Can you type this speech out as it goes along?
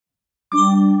Hey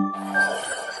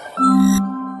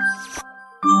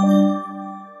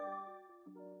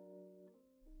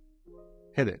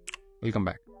there, welcome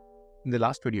back. In the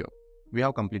last video, we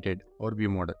have completed our view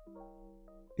model.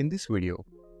 In this video,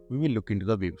 we will look into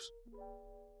the views.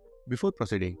 Before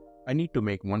proceeding, I need to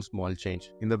make one small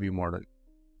change in the view model.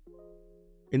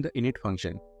 In the init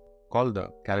function, call the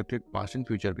calculate past and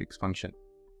future weeks function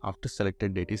after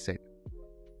selected date is set.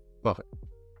 Perfect.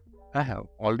 I have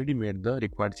already made the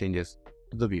required changes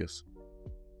to the views.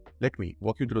 Let me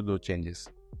walk you through those changes.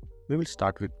 We will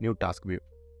start with new task view.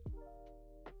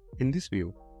 In this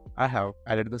view, I have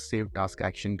added the save task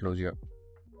action closure,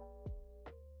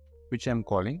 which I am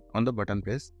calling on the button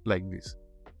press like this.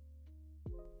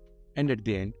 And at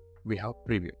the end, we have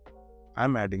preview. I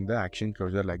am adding the action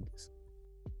closure like this.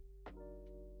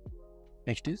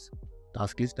 Next is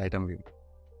task list item view.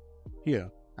 Here,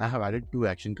 I have added two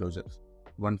action closures,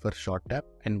 one for short tap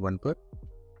and one for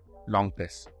long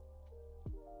press.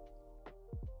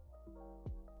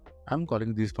 I am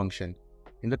calling this function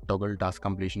in the toggle task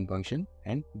completion function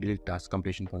and delete task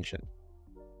completion function.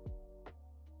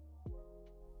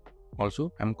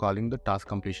 Also, I am calling the task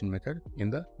completion method in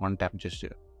the on tap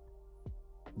gesture.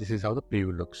 This is how the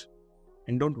preview looks.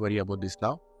 And don't worry about this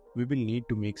now, we will need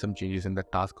to make some changes in the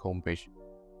task homepage,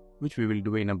 which we will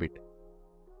do in a bit.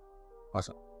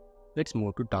 Awesome. Let's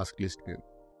move to task list view.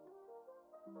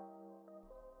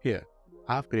 Here,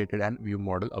 I have created an view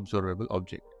model observable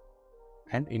object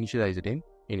and initialized it in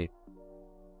init.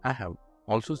 I have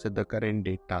also set the current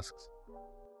date tasks.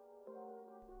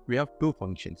 We have two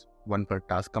functions, one for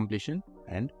task completion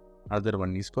and other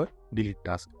one is for delete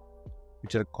task,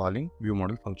 which are calling view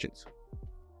model functions.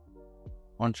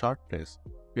 On short press,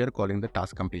 we are calling the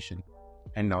task completion,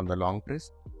 and on the long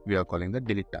press, we are calling the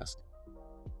delete task.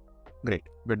 Great,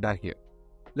 we're done here.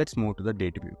 Let's move to the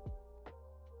date view.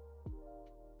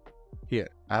 Here,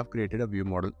 I have created a view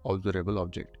model observable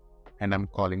object, and I'm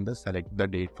calling the select the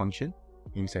date function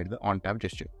inside the on tap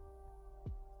gesture.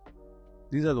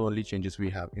 These are the only changes we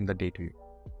have in the date view.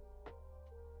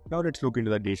 Now let's look into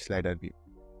the date slider view.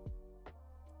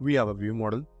 We have a view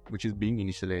model which is being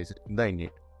initialized in the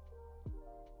init.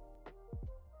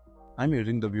 I'm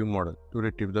using the view model to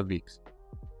retrieve the weeks.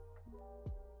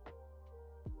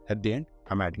 At the end,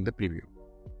 I'm adding the preview.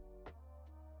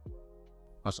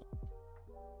 Awesome.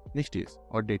 Next is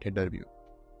our date header view.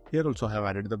 Here also I have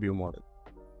added the view model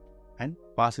and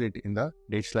passed it in the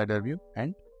date slider view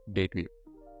and date view.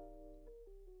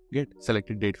 Get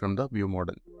selected date from the view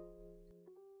model.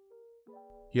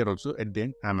 Here also at the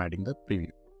end I am adding the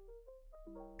preview.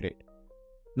 Great.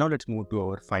 Now let's move to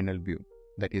our final view,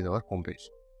 that is our homepage.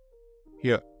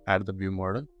 Here add the view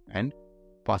model and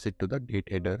pass it to the date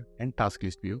header and task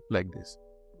list view like this.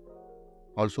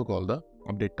 Also call the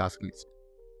update task list.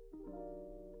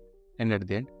 And at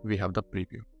the end we have the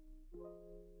preview.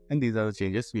 And these are the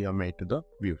changes we have made to the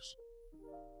views.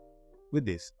 With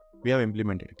this, we have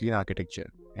implemented clean architecture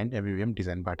and MVVM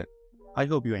design pattern. I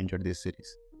hope you enjoyed this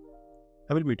series.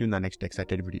 I will meet you in the next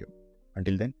excited video.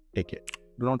 Until then, take care.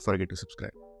 Do not forget to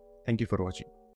subscribe. Thank you for watching.